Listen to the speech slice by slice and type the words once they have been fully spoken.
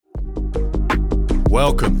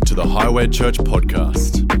Welcome to the Highway Church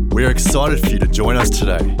podcast. We are excited for you to join us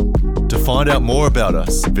today. To find out more about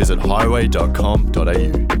us, visit highway.com.au.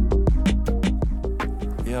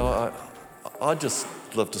 You know, I just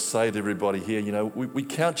love to say to everybody here, you know, we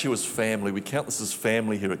count you as family. We count this as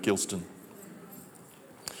family here at Gilston.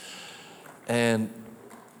 And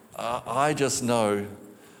I just know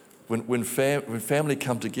when family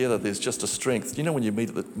come together, there's just a strength. You know, when you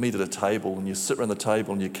meet at a table and you sit around the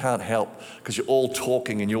table and you can't help because you're all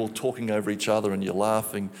talking and you're all talking over each other and you're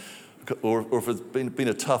laughing, or if it's been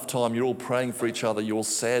a tough time, you're all praying for each other, you're all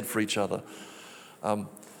sad for each other.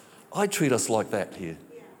 I treat us like that here.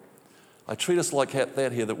 I treat us like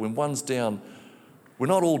that here, that when one's down, we're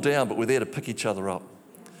not all down, but we're there to pick each other up.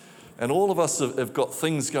 And all of us have got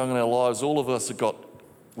things going in our lives. All of us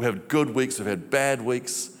we have good weeks, we've had bad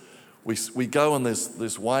weeks. We go and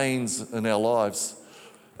there's wanes in our lives.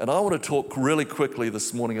 And I want to talk really quickly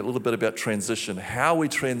this morning a little bit about transition, how we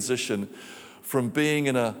transition from being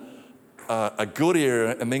in a good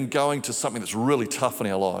area and then going to something that's really tough in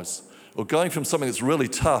our lives, or going from something that's really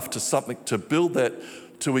tough to something to build that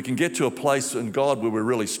till we can get to a place in God where we're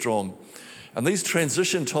really strong. And these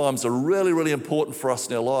transition times are really, really important for us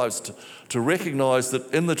in our lives to recognize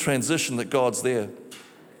that in the transition that God's there.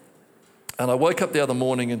 And I woke up the other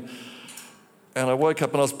morning and I woke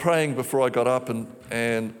up and I was praying before I got up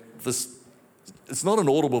and this, it's not an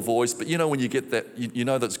audible voice, but you know when you get that, you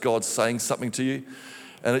know that's God saying something to you.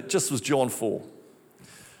 And it just was John 4.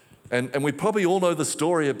 And we probably all know the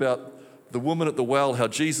story about the woman at the well, how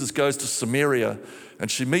Jesus goes to Samaria and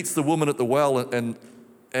she meets the woman at the well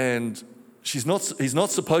and he's not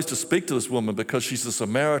supposed to speak to this woman because she's a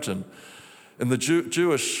Samaritan. In the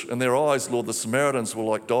Jewish, in their eyes, Lord, the Samaritans were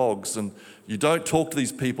like dogs, and you don't talk to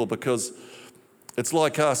these people because it's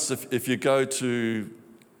like us if you go to,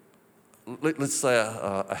 let's say,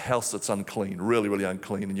 a house that's unclean, really, really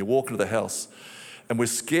unclean, and you walk into the house, and we're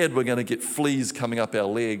scared we're going to get fleas coming up our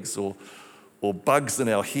legs or bugs in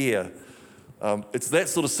our hair. It's that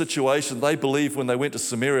sort of situation. They believed when they went to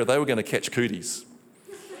Samaria, they were going to catch cooties.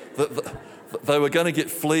 They were going to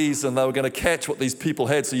get fleas and they were going to catch what these people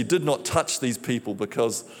had. So you did not touch these people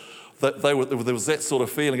because there was that sort of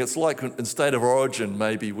feeling. It's like in State of Origin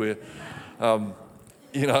maybe where,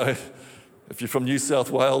 you know, if you're from New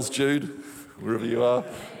South Wales, Jude, wherever you are.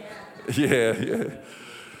 Yeah.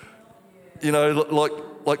 You know,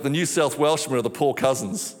 like the New South Welshmen are the poor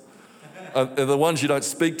cousins. And the ones you don't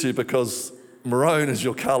speak to because maroon is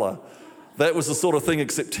your colour. That was the sort of thing,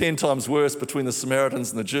 except 10 times worse between the Samaritans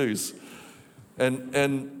and the Jews.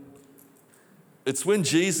 And it's when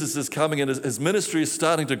Jesus is coming and his ministry is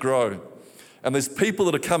starting to grow. And there's people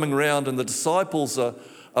that are coming around and the disciples are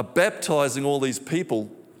baptizing all these people.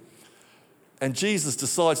 And Jesus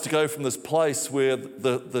decides to go from this place where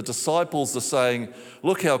the disciples are saying,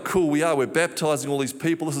 look how cool we are, we're baptizing all these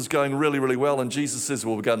people, this is going really, really well. And Jesus says,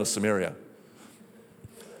 well, we're going to Samaria.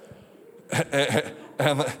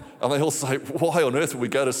 And they all say, why on earth would we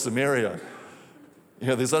go to Samaria? You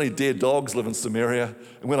know, there's only dead dogs live in Samaria.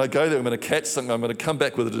 And when I go there, I'm going to catch something. I'm going to come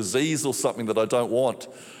back with a disease or something that I don't want.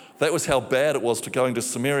 That was how bad it was to going to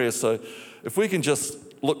Samaria. So if we can just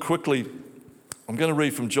look quickly, I'm going to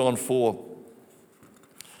read from John 4.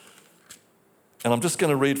 And I'm just going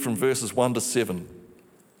to read from verses 1 to 7.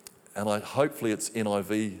 And hopefully it's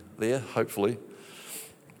NIV there, hopefully.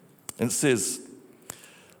 And it says,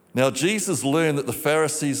 now Jesus learned that the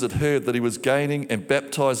Pharisees had heard that he was gaining and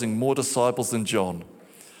baptizing more disciples than John,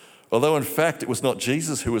 although in fact it was not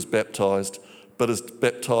Jesus who was baptizing, but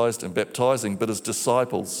his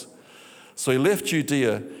disciples. So he left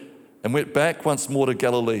Judea and went back once more to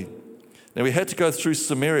Galilee. Now he had to go through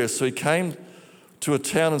Samaria, so he came to a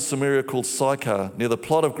town in Samaria called Sychar, near the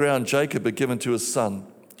plot of ground Jacob had given to his son,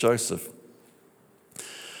 Joseph.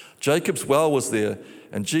 Jacob's well was there,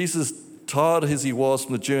 and Jesus, tired as he was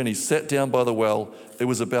from the journey, sat down by the well. It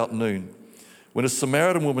was about noon, when a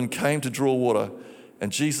Samaritan woman came to draw water,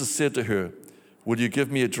 and Jesus said to her, "Will you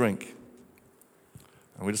give me a drink?"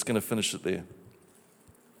 And we're just going to finish it there.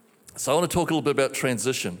 So I want to talk a little bit about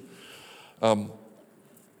transition.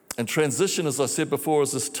 And transition, as I said before,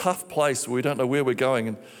 is this tough place where we don't know where we're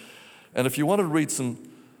going. And if you want to read some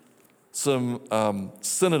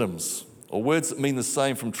synonyms or words that mean the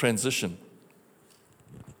same from transition.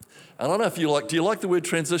 I don't know if do you like the word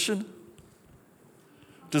transition?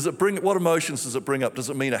 What emotions does it bring up? Does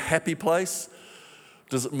it mean a happy place?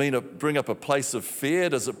 Does it mean bring up a place of fear?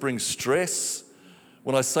 Does it bring stress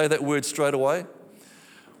when I say that word straight away?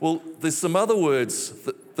 Well, there's some other words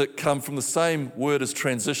that come from the same word as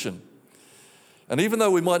transition. And even though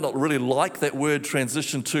we might not really like that word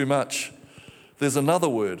transition too much, there's another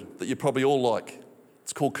word that you probably all like,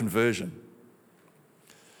 It's called conversion.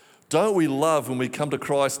 Don't we love when we come to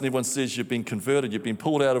Christ and everyone says you've been converted, you've been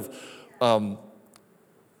pulled out of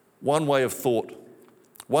one way of thought,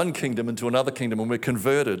 one kingdom into another kingdom, and we're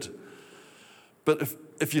converted. But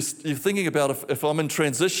if you're thinking about if I'm in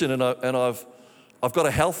transition and I've got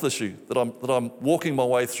a health issue that I'm walking my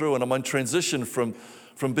way through, and I'm in transition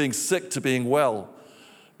from being sick to being well,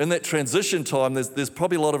 in that transition time, there's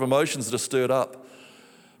probably a lot of emotions that are stirred up.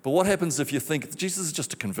 But what happens if you think Jesus is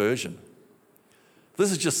just a conversion?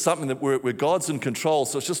 This is just something that where God's in control,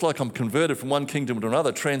 so it's just like I'm converted from one kingdom to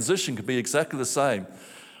another. Transition can be exactly the same,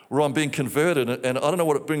 where I'm being converted, and I don't know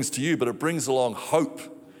what it brings to you, but it brings along hope.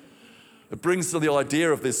 It brings to the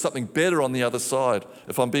idea of there's something better on the other side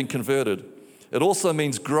if I'm being converted. It also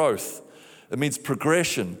means growth. It means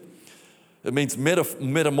progression. It means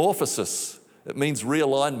metamorphosis. It means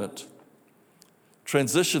realignment.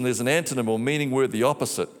 Transition, there's an antonym or meaning word, the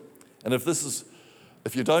opposite. And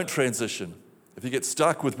if you don't transition, if you get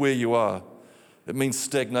stuck with where you are, it means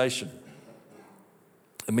stagnation.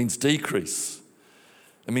 It means decrease.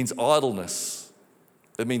 It means idleness.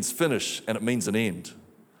 It means finish, and it means an end.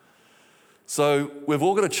 So we've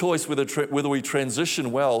all got a choice whether we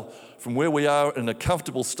transition well from where we are in a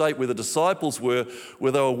comfortable state where the disciples were,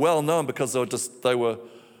 where they were well known because they were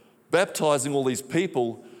baptizing all these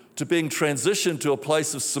people, to being transitioned to a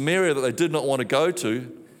place of Samaria that they did not want to go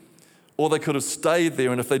to, or they could have stayed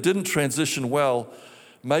there. And if they didn't transition well,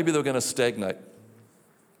 maybe they were going to stagnate.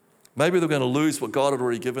 Maybe they were going to lose what God had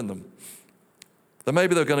already given them. Then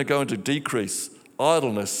maybe they were going to go into decrease,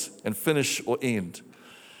 idleness, and finish or end.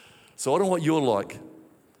 So I don't know what you're like,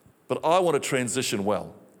 but I want to transition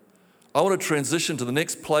well. I want to transition to the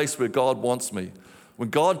next place where God wants me. When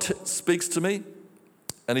God speaks to me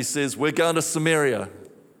and he says, we're going to Samaria,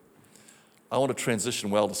 I want to transition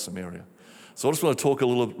well to Samaria. So I just want to talk a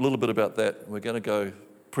little bit about that. We're going to go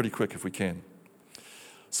pretty quick if we can.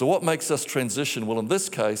 So what makes us transition? Well, in this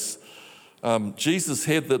case, Jesus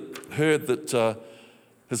heard that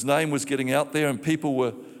his name was getting out there and people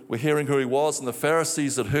were hearing who he was, and the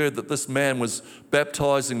Pharisees had heard that this man was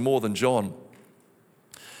baptizing more than John.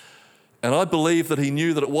 And I believe that he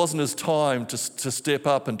knew that it wasn't his time to step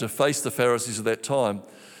up and to face the Pharisees at that time.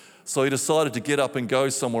 So he decided to get up and go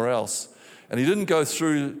somewhere else. And he didn't go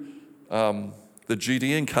through the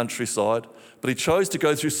Judean countryside, but he chose to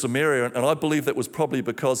go through Samaria. And I believe that was probably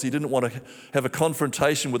because he didn't want to have a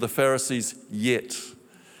confrontation with the Pharisees yet.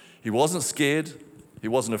 He wasn't scared. He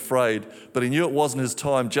wasn't afraid, but he knew it wasn't his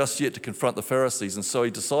time just yet to confront the Pharisees, and so he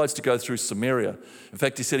decides to go through Samaria. In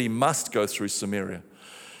fact, he said he must go through Samaria.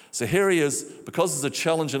 So here he is, because there's a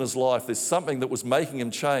challenge in his life, there's something that was making him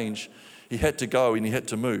change, he had to go and he had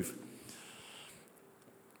to move.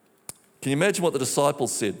 Can you imagine what the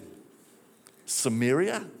disciples said?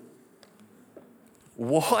 Samaria?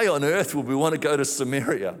 Why on earth would we want to go to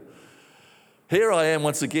Samaria? Here I am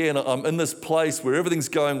once again, I'm in this place where everything's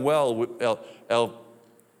going well,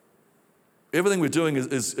 everything we're doing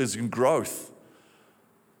is in growth.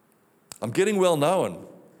 I'm getting well known.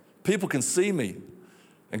 People can see me.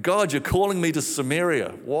 And God, you're calling me to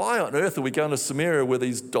Samaria. Why on earth are we going to Samaria where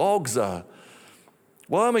these dogs are?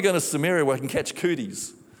 Why am I going to Samaria where I can catch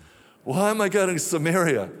cooties? Why am I going to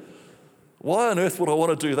Samaria? Why on earth would I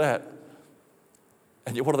want to do that?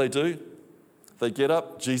 And yet what do? They get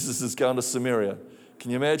up, Jesus is going to Samaria.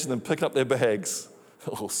 Can you imagine them picking up their bags?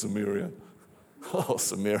 Oh, Samaria. Oh,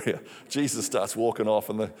 Samaria. Jesus starts walking off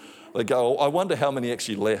and they go, I wonder how many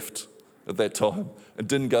actually left at that time and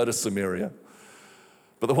didn't go to Samaria.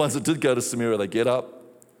 But the ones that did go to Samaria, they get up,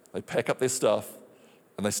 they pack up their stuff,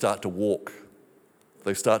 and they start to walk.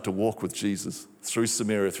 They start to walk with Jesus through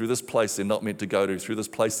Samaria, through this place they're not meant to go to, through this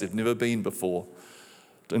place they've never been before,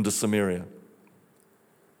 into Samaria.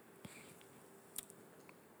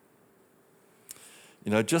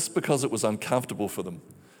 You know, just because it was uncomfortable for them,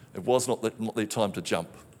 it was not their time to jump.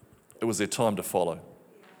 It was their time to follow.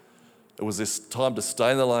 It was their time to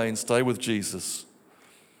stay in the lane, stay with Jesus.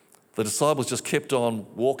 The disciples just kept on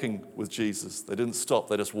walking with Jesus. They didn't stop,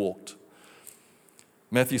 they just walked.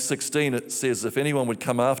 Matthew 16, it says, if anyone would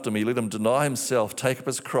come after me, let him deny himself, take up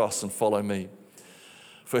his cross and follow me.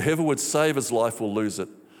 For whoever would save his life will lose it,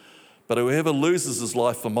 but whoever loses his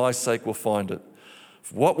life for my sake will find it.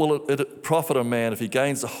 What will it profit a man if he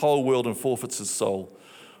gains the whole world and forfeits his soul?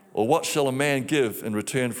 Or what shall a man give in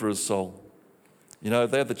return for his soul? You know,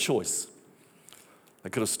 they had the choice. They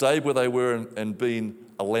could have stayed where they were and been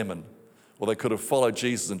a lemon, or they could have followed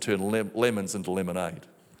Jesus and turned lemons into lemonade.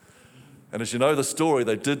 And as you know the story,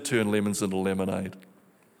 they did turn lemons into lemonade.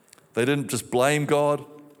 They didn't just blame God.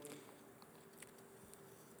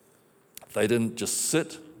 They didn't just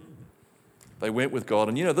sit. They went with God.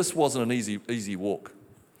 And this wasn't an easy walk.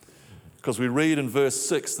 Because we read in verse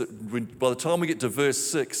 6 that by the time we get to verse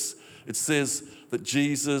 6, it says that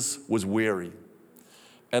Jesus was weary.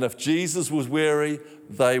 And if Jesus was weary,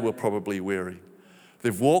 they were probably weary.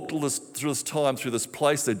 They've walked through this time, through this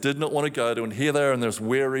place they did not want to go to, and here they are in this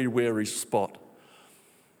weary spot.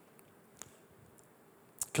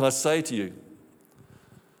 Can I say to you,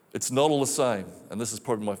 it's not all the same. And this is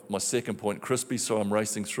probably my second point, crispy, so I'm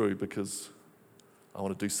racing through because I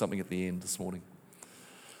want to do something at the end this morning.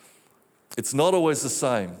 It's not always the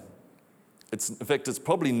same. In fact, it's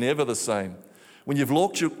probably never the same. When you've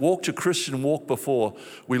walked your Christian walk before,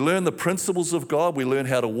 we learn the principles of God, we learn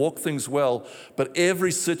how to walk things well, but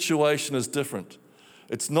every situation is different.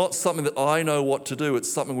 It's not something that I know what to do.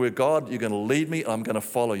 It's something where, God, you're going to lead me, I'm going to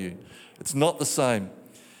follow you. It's not the same.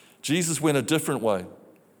 Jesus went a different way.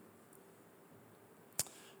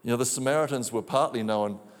 The Samaritans were partly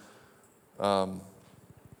known for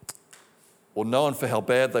how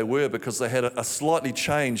bad they were because they had a slightly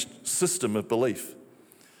changed system of belief.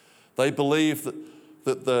 They believed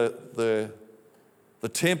that the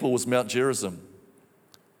temple was Mount Gerizim,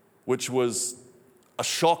 which was a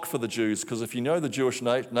shock for the Jews, because if you know the Jewish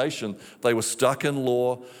nation, they were stuck in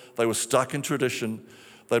law, they were stuck in tradition,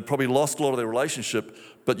 they'd probably lost a lot of their relationship,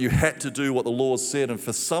 but you had to do what the law said, and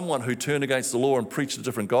for someone who turned against the law and preached a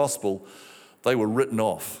different gospel, they were written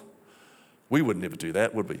off. We would never do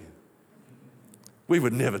that, would we? We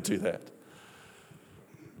would never do that.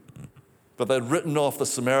 But they'd written off the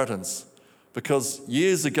Samaritans because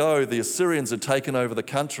years ago the Assyrians had taken over the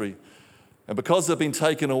country, and because they'd been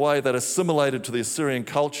taken away, they'd assimilated to the Assyrian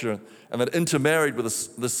culture and they'd intermarried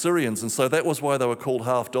with the Syrians, and so that was why they were called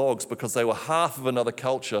half dogs, because they were half of another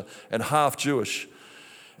culture and half Jewish.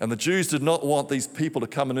 And the Jews did not want these people to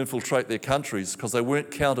come and infiltrate their countries because they weren't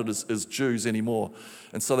counted as Jews anymore.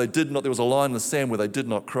 And so there was a line in the sand where they did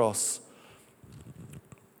not cross.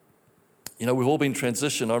 We've all been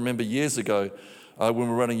transitioned. I remember years ago when we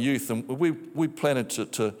were running youth, and we planned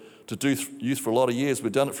to do youth for a lot of years.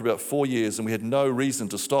 We'd done it for about 4 years, and we had no reason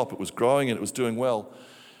to stop. It was growing and it was doing well.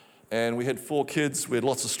 And we had 4 kids. We had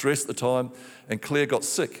lots of stress at the time, and Claire got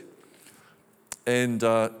sick. And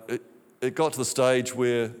it got to the stage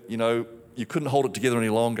where, you couldn't hold it together any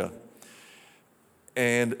longer.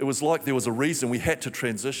 And it was like there was a reason we had to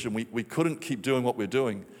transition. We couldn't keep doing what we're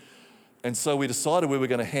doing. And so we decided we were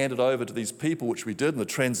going to hand it over to these people, which we did, and the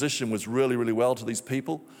transition was really, really well to these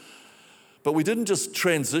people. But we didn't just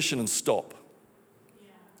transition and stop.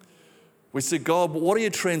 We said, God, what are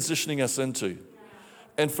you transitioning us into?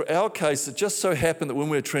 And for our case, it just so happened that when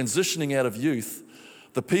we were transitioning out of youth,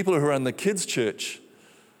 the people who were in the kids' church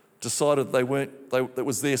decided that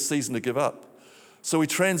was their season to give up. So we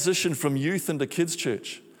transitioned from youth into kids'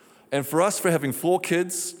 church. And for us, for having 4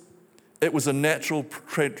 kids, it was a natural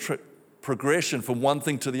progression from one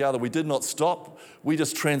thing to the other. We did not stop. We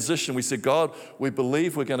just transitioned. We said, God, we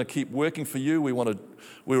believe we're going to keep working for you. We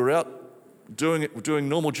were out doing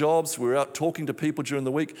normal jobs. We were out talking to people during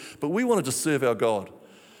the week, but we wanted to serve our God.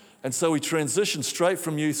 And so we transitioned straight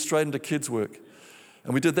from youth, straight into kids' work.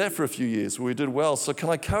 And we did that for a few years where we did well. So can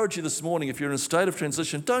I encourage you this morning, if you're in a state of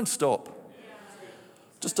transition, don't stop.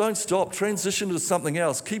 Just don't stop. Transition to something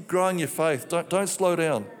else. Keep growing your faith. Don't slow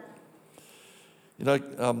down.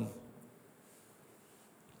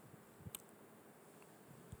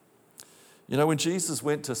 When Jesus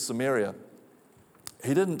went to Samaria,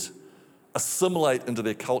 he didn't assimilate into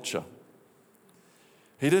their culture.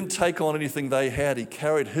 He didn't take on anything they had. He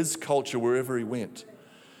carried his culture wherever he went.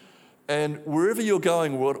 And wherever you're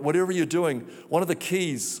going, whatever you're doing, one of the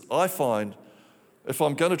keys I find, if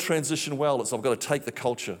I'm going to transition well, is I've got to take the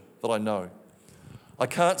culture that I know. I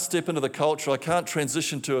can't step into the culture. I can't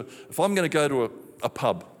transition if I'm going to go to a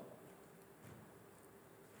pub,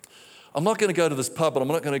 I'm not going to go to this pub, but I'm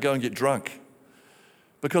not going to go and get drunk,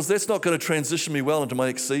 because that's not going to transition me well into my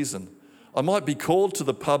next season. I might be called to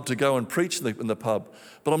the pub to go and preach in the pub,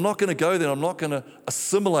 but I'm not going to go there. I'm not going to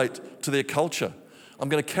assimilate to their culture. I'm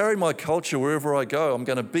going to carry my culture wherever I go. I'm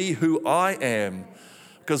going to be who I am,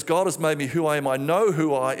 because God has made me who I am. I know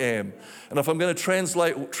who I am. And if I'm going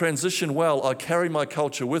to transition well, I carry my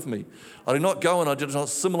culture with me. I do not go and I do not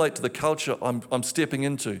assimilate to the culture I'm stepping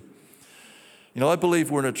into. I believe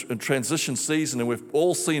we're in a transition season, and we've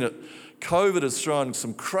all seen it. COVID has thrown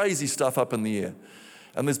some crazy stuff up in the air.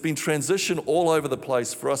 And there's been transition all over the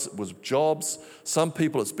place. For us, it was jobs. Some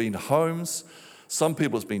people, it's been homes. Some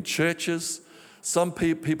people, it's been churches. Some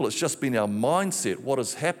people, it's just been our mindset, what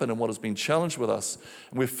has happened and what has been challenged with us.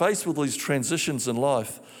 And we're faced with these transitions in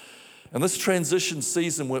life. And this transition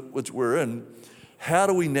season which we're in, how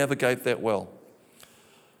do we navigate that well?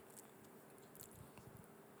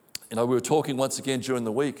 We were talking once again during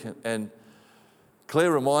the week, and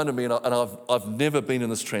Claire reminded me, and I've never been in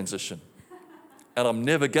this transition. And I'm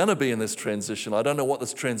never going to be in this transition. I don't know what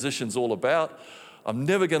this transition's all about. I'm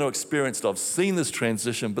never going to experience it. I've seen this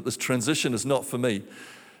transition, but this transition is not for me.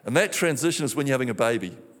 And that transition is when you're having a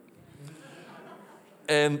baby.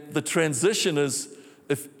 And the transition is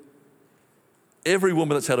if every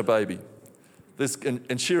woman that's had a baby,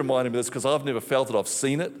 and she reminded me of this because I've never felt it, I've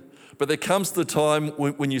seen it, but there comes the time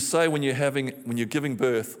when you're giving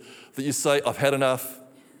birth, that you say, I've had enough.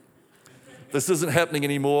 This isn't happening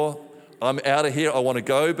anymore. I'm out of here. I want to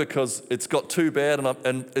go because it's got too bad.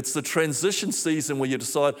 And it's the transition season where you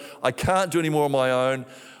decide, I can't do any more on my own.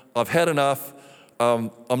 I've had enough.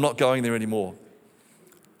 I'm not going there anymore.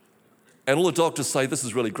 And all the doctors say this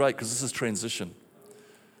is really great because this is transition.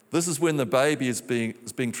 This is when the baby is being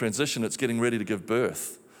transitioned. It's getting ready to give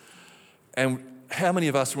birth. And how many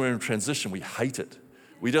of us were in transition? We hate it.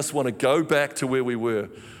 We just want to go back to where we were.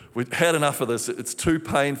 We've had enough of this. It's too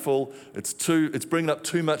painful. It's bringing up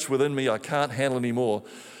too much within me. I can't handle anymore.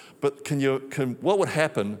 But what would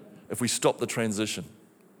happen if we stopped the transition?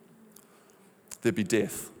 There'd be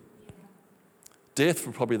death. Death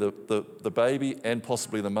for probably the baby and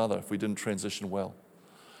possibly the mother if we didn't transition well.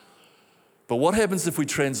 But what happens if we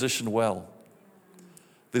transition well?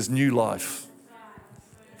 There's new life.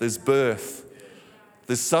 There's birth.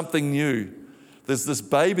 There's something new. There's this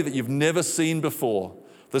baby that you've never seen before.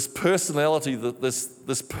 This personality,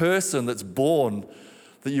 this person that's born,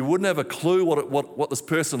 that you wouldn't have a clue what this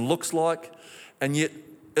person looks like, and yet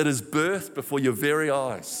it is birthed before your very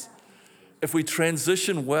eyes. If we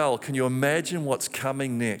transition well, can you imagine what's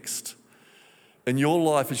coming next? In your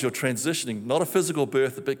life as you're transitioning, not a physical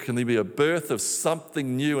birth, but can there be a birth of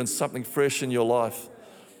something new and something fresh in your life?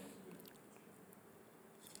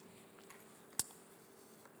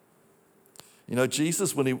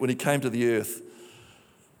 Jesus, when he came to the earth,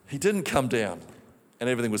 he didn't come down and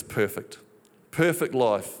everything was perfect. Perfect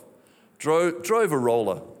life. Drove a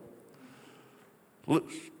roller.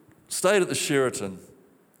 Stayed at the Sheraton.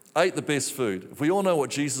 Ate the best food. If we all know what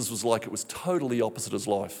Jesus was like, it was totally opposite his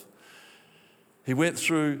life. He went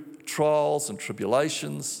through trials and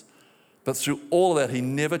tribulations, but through all of that, he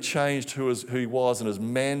never changed who he was, and his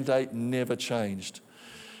mandate never changed.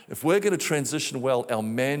 If we're going to transition well, our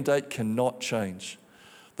mandate cannot change.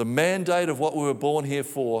 The mandate of what we were born here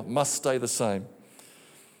for must stay the same.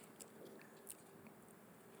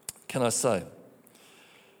 Can I say?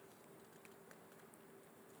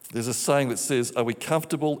 There's a saying that says, are we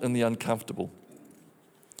comfortable in the uncomfortable?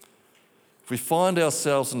 If we find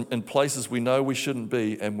ourselves in places we know we shouldn't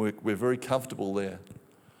be and we're very comfortable there,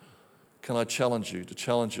 can I challenge you to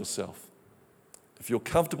challenge yourself? If you're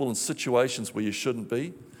comfortable in situations where you shouldn't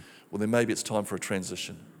be, well, then maybe it's time for a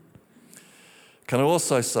transition. Can I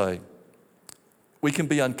also say, we can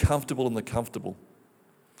be uncomfortable in the comfortable.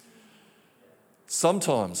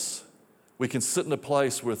 Sometimes we can sit in a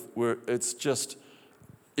place where it's just,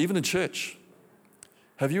 even in church.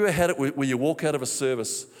 Have you ever had it where you walk out of a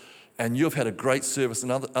service and you've had a great service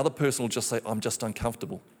and other person will just say, I'm just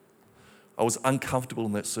uncomfortable. I was uncomfortable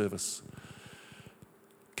in that service.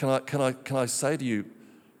 Can I say to you,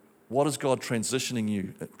 what is God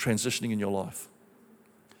transitioning in your life?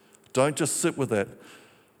 Don't just sit with that.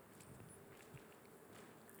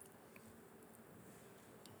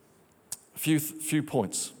 Few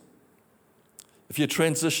points. If you're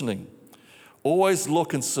transitioning, always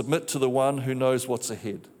look and submit to the one who knows what's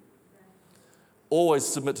ahead. Always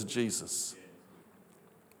submit to Jesus.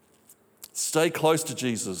 Stay close to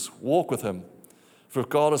Jesus. Walk with him. For if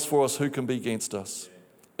God is for us, who can be against us?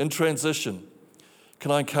 In transition,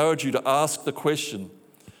 can I encourage you to ask the question,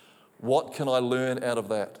 what can I learn out of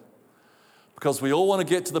that? Because we all want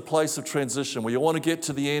to get to the place of transition. We all want to get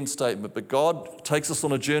to the end statement, but God takes us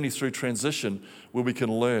on a journey through transition where we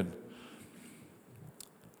can learn.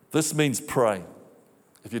 This means pray.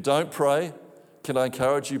 If you don't pray, can I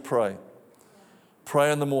encourage you, pray.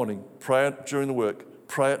 Pray in the morning, pray during the work,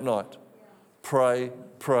 pray at night. Pray,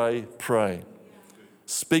 pray, pray.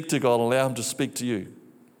 Speak to God, allow him to speak to you.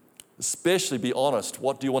 Especially be honest.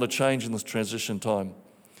 What do you want to change in this transition time?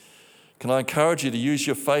 Can I encourage you to use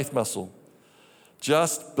your faith muscle?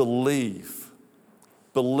 Just believe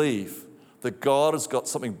that God has got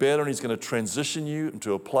something better and he's going to transition you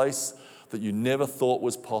into a place that you never thought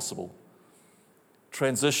was possible.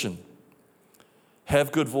 Transition.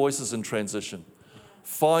 Have good voices in transition.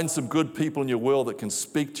 Find some good people in your world that can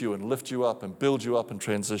speak to you and lift you up and build you up in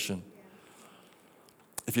transition.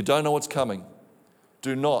 If you don't know what's coming,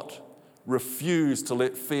 do not refuse to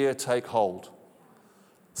let fear take hold.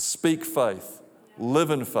 Speak faith,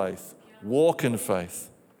 live in faith, walk in faith.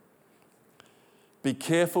 Be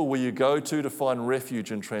careful where you go to find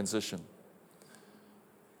refuge in transition.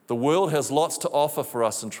 The world has lots to offer for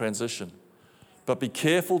us in transition, but be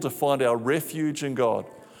careful to find our refuge in God,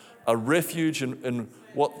 a refuge in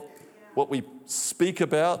what we speak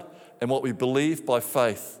about and what we believe by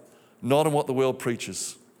faith, not in what the world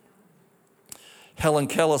preaches. Helen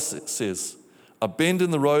Keller says, a bend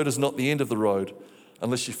in the road is not the end of the road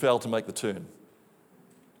unless you fail to make the turn.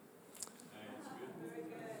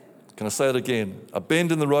 Can I say it again? A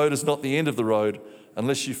bend in the road is not the end of the road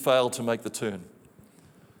unless you fail to make the turn.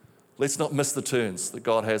 Let's not miss the turns that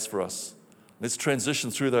God has for us. Let's transition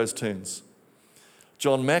through those turns.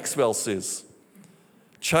 John Maxwell says,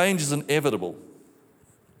 change is inevitable,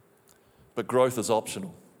 but growth is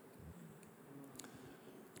optional.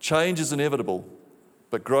 Change is inevitable,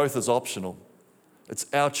 but growth is optional. It's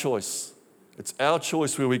our choice. It's our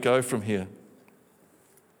choice where we go from here.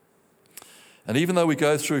 And even though we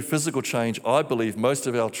go through physical change, I believe most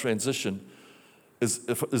of our transition is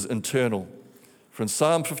internal. For in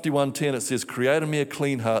Psalm 51:10 it says, create in me a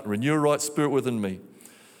clean heart and renew a right spirit within me.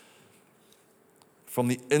 From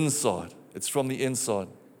the inside. It's from the inside.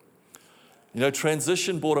 You know,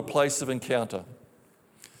 transition brought a place of encounter.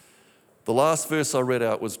 The last verse I read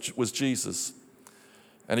out was Jesus.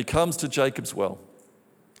 And he comes to Jacob's well.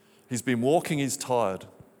 He's been walking, he's tired.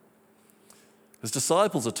 His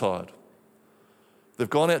disciples are tired. They've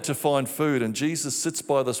gone out to find food, and Jesus sits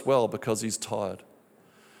by this well because he's tired.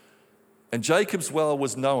 And Jacob's well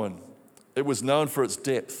was known. It was known for its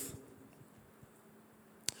depth.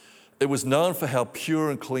 It was known for how pure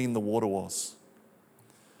and clean the water was.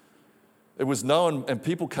 It was known, and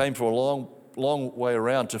people came from a long way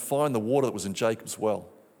around to find the water that was in Jacob's well.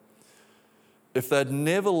 If they'd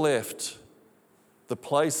never left the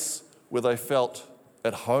place where they felt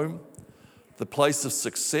at home, the place of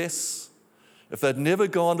success, if they'd never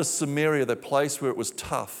gone to Samaria, the place where it was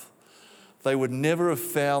tough, they would never have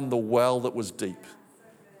found the well that was deep.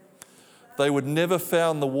 They would never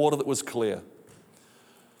found the water that was clear.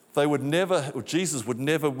 Jesus would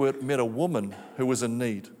never have met a woman who was in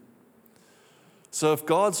need. So if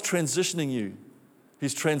God's transitioning you,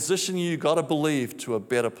 he's transitioning you, you've got to believe, to a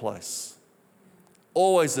better place.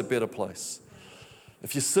 Always a better place.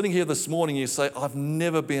 If you're sitting here this morning and you say, I've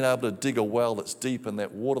never been able to dig a well that's deep and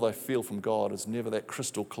that water I feel from God is never that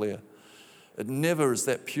crystal clear. It never is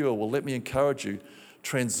that pure. Well, let me encourage you,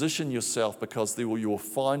 transition yourself because you will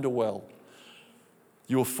find a well.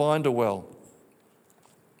 You will find a well.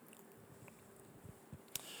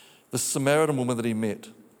 The Samaritan woman that he met,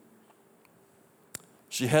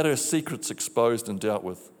 she had her secrets exposed and dealt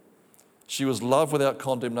with. She was loved without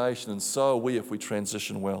condemnation, and so are we if we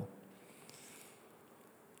transition well.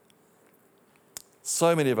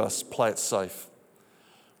 So many of us play it safe.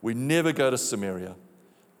 We never go to Samaria,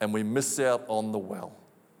 and we miss out on the well.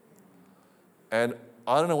 And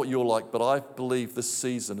I don't know what you're like, but I believe this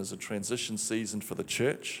season is a transition season for the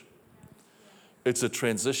church. It's a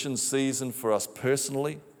transition season for us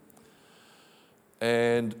personally.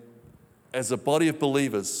 And as a body of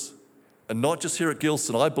believers, and not just here at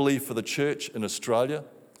Gilson, I believe for the church in Australia,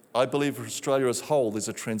 I believe for Australia as a whole, there's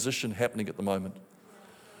a transition happening at the moment.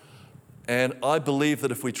 And I believe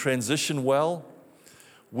that if we transition well,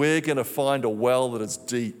 we're going to find a well that is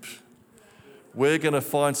deep. We're going to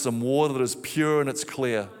find some water that is pure and it's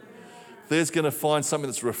clear. There's going to find something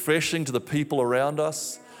that's refreshing to the people around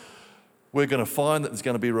us. We're going to find that there's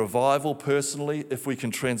going to be revival personally if we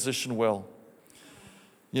can transition well.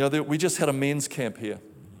 You know, we just had a men's camp here.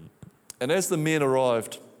 And as the men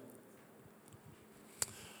arrived,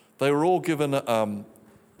 they were all given, and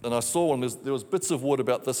I saw one, there was bits of wood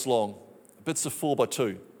about this long, bits of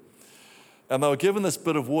 4x2. And they were given this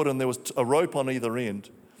bit of wood and there was a rope on either end.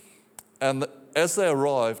 And as they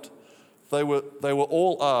arrived, they were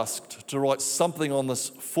all asked to write something on this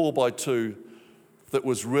 4x2 that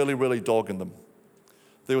was really, really dogging them.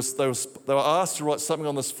 They were asked to write something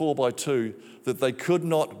on this 4x2 that they could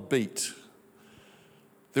not beat.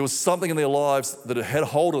 There was something in their lives that had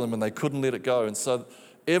hold of them and they couldn't let it go. And so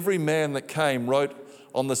every man that came wrote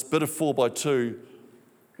on this bit of 4x2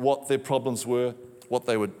 what their problems were, what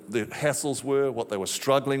their hassles were, what they were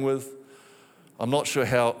struggling with. I'm not sure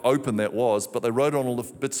how open that was, but they wrote on all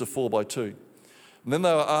the bits of 4x2. And then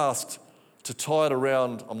they were asked to tie it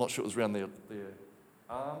around, I'm not sure it was around their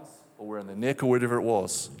arms or around their neck or whatever it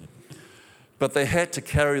was. But they had to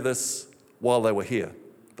carry this while they were here.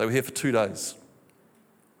 They were here for 2 days.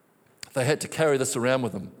 They had to carry this around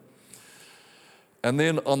with them. And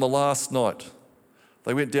then on the last night,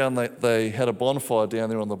 they went down, they had a bonfire down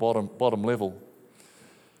there on the bottom level.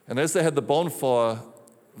 And as they had the bonfire,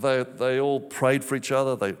 they all prayed for each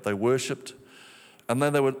other, they worshipped. And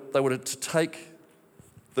then they were to take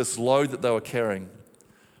this load that they were carrying,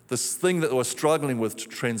 this thing that they were struggling with to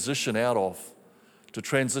transition out of, to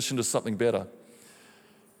transition to something better.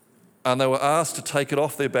 And they were asked to take it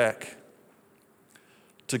off their back,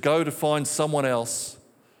 to go to find someone else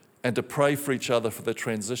and to pray for each other for their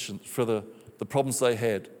transition, for the problems they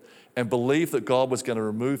had, and believe that God was going to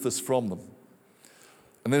remove this from them.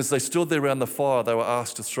 And then as they stood there around the fire, they were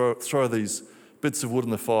asked to throw these bits of wood in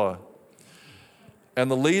the fire. And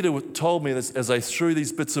the leader told me this, as they threw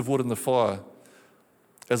these bits of wood in the fire,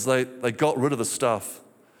 as they got rid of the stuff,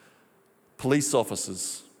 police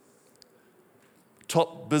officers,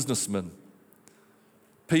 top businessmen,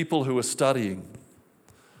 people who were studying,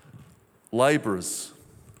 labourers,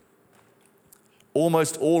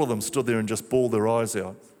 almost all of them stood there and just bawled their eyes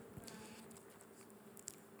out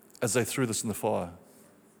as they threw this in the fire.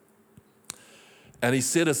 And he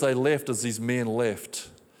said as they left, as these men left,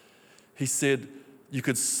 he said you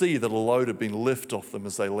could see that a load had been lifted off them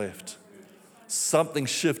as they left. Something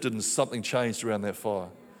shifted and something changed around that fire.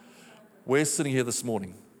 We're sitting here this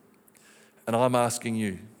morning, and I'm asking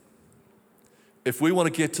you, if we want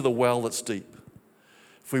to get to the well that's deep,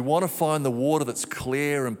 if we want to find the water that's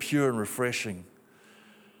clear and pure and refreshing,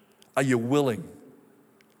 are you willing?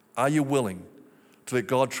 Are you willing to let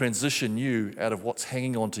God transition you out of what's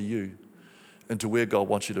hanging on to you into where God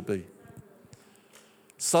wants you to be?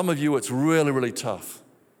 Some of you, it's really, really tough.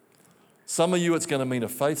 Some of you, it's going to mean a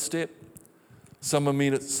faith step. Some of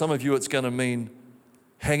you, it's going to mean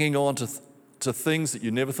hanging on to things that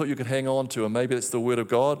you never thought you could hang on to, and maybe it's the Word of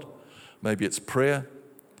God. Maybe it's prayer.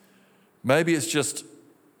 Maybe it's just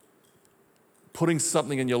putting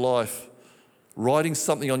something in your life, writing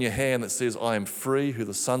something on your hand that says, I am free, who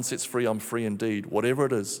the Son sets free, I'm free indeed, whatever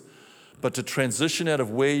it is. But to transition out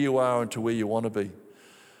of where you are into where you want to be.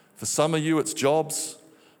 For some of you, it's jobs.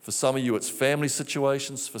 For some of you, it's family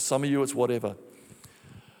situations. For some of you, it's whatever.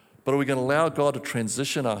 But are we going to allow God to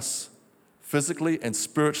transition us physically and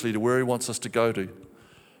spiritually to where He wants us to go to?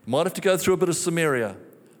 Might have to go through a bit of Samaria,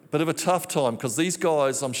 a bit of a tough time, because these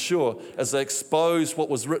guys, I'm sure, as they exposed what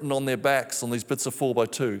was written on their backs on these bits of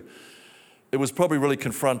 4x2, it was probably really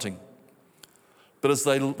confronting. But as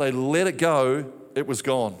they let it go, it was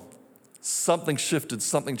gone. Something shifted,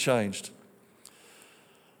 something changed.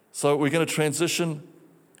 So we're going to transition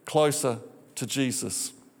closer to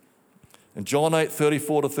Jesus. In John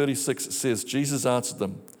 8:34-36, it says, Jesus answered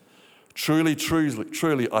them, truly, truly,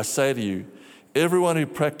 truly, I say to you, everyone who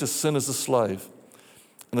practices sin is a slave.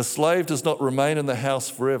 And the slave does not remain in the house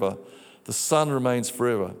forever. The son remains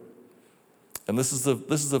forever. And this is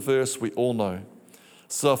the verse we all know.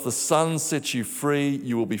 So if the Son sets you free,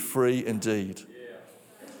 you will be free indeed.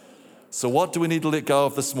 So what do we need to let go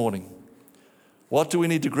of this morning? What do we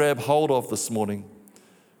need to grab hold of this morning?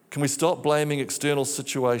 Can we stop blaming external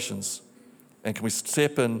situations? And can we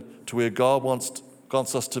step in to where God wants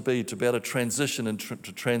us to be able to transition and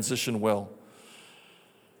to transition well?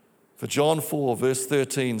 For John 4, verse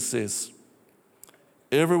 13 says,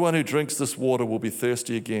 everyone who drinks this water will be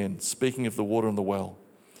thirsty again, speaking of the water in the well.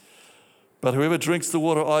 But whoever drinks the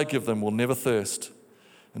water I give them will never thirst.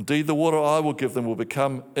 Indeed, the water I will give them will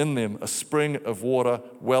become in them a spring of water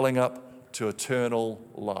welling up to eternal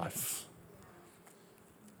life.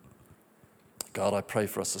 God, I pray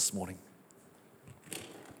for us this morning.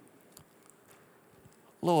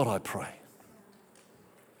 Lord, I pray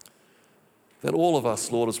that all of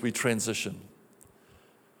us, Lord, as we transition,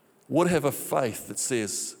 would have a faith that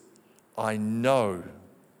says, I know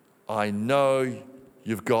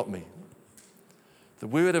you've got me. That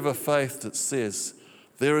we would have a faith that says,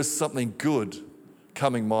 there is something good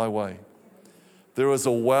coming my way. There is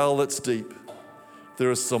a well that's deep.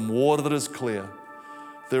 There is some water that is clear.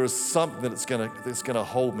 There is something that's going to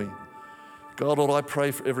hold me. God, Lord, I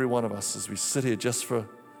pray for every one of us as we sit here just for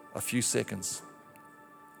a few seconds.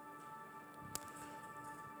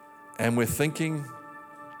 And we're thinking,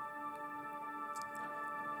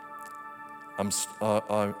 I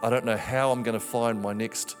don't know how I'm going to find my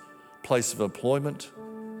next place of employment.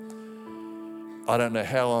 I don't know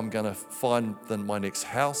how I'm going to find my next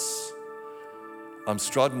house. I'm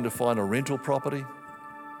struggling to find a rental property.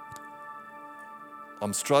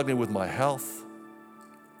 I'm struggling with my health.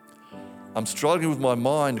 I'm struggling with my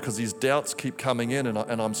mind because these doubts keep coming in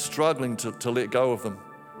and I'm struggling to let go of them.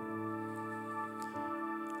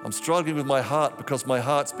 I'm struggling with my heart because my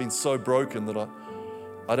heart's been so broken that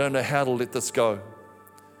I don't know how to let this go.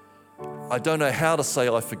 I don't know how to say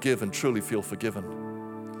I forgive and truly feel forgiven.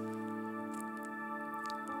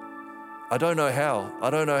 I don't know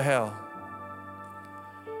how.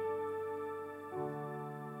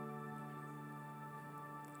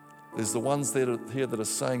 There's the ones that are here that are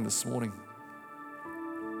saying this morning,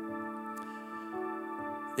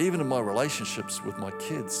 even in my relationships with my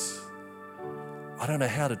kids, I don't know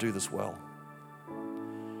how to do this well.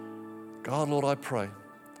 God, Lord, I pray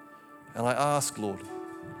and I ask, Lord,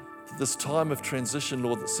 that this time of transition,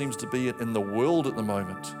 Lord, that seems to be in the world at the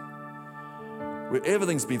moment, where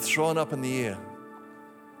everything's been thrown up in the air,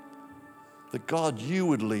 that God, you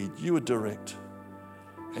would lead, you would direct.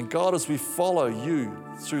 And God, as we follow you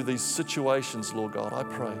through these situations, Lord God, I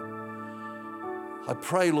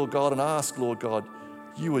pray, Lord God, and ask, Lord God,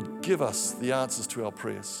 you would give us the answers to our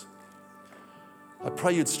prayers. I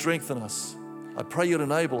pray you'd strengthen us. I pray you'd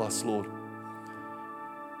enable us, Lord.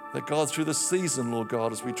 That God, through this season, Lord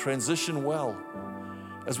God, as we transition well,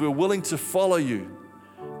 as we're willing to follow you,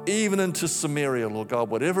 even into Samaria, Lord God,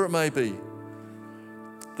 whatever it may be,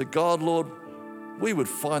 that God, Lord, we would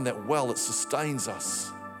find that well that sustains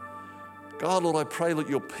us. God, Lord, I pray that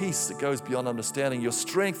your peace that goes beyond understanding, your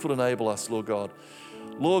strength would enable us, Lord God.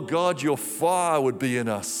 Lord God, your fire would be in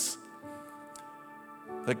us.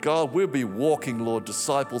 That God, we'll be walking, Lord,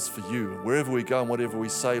 disciples for you, wherever we go and whatever we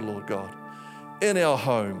say, Lord God, in our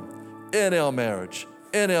home, in our marriage,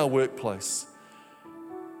 in our workplace.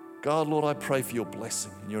 God, Lord, I pray for your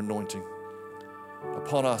blessing and your anointing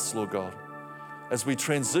upon us, Lord God, as we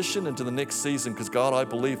transition into the next season, because God, I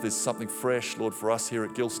believe there's something fresh, Lord, for us here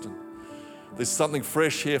at Gilston. There's something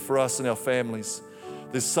fresh here for us and our families.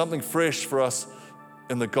 There's something fresh for us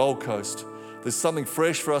in the Gold Coast. There's something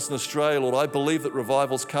fresh for us in Australia, Lord. I believe that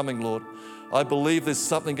revival's coming, Lord. I believe there's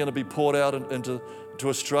something going to be poured out into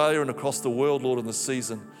Australia and across the world, Lord, in this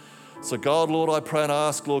season. So God, Lord, I pray and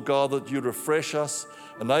ask, Lord God, that you'd refresh us,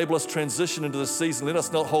 enable us transition into this season. Let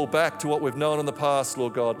us not hold back to what we've known in the past,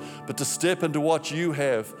 Lord God, but to step into what you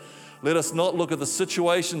have. Let us not look at the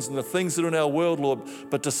situations and the things that are in our world, Lord,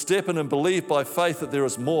 but to step in and believe by faith that there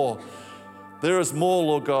is more. There is more,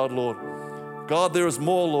 Lord God, Lord. God, there is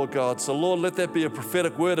more, Lord God. So, Lord, let that be a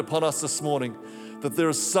prophetic word upon us this morning, that there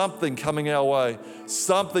is something coming our way,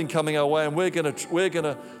 and we're going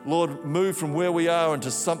to, Lord, move from where we are into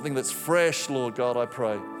something that's fresh, Lord God, I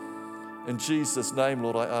pray. In Jesus' name,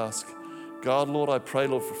 Lord, I ask. God, Lord, I pray,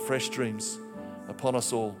 Lord, for fresh dreams upon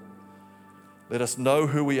us all. Let us know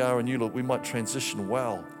who we are in you, Lord. We might transition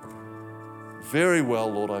well, very well,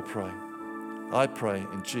 Lord, I pray. I pray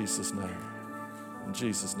in Jesus' name. In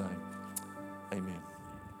Jesus' name, amen.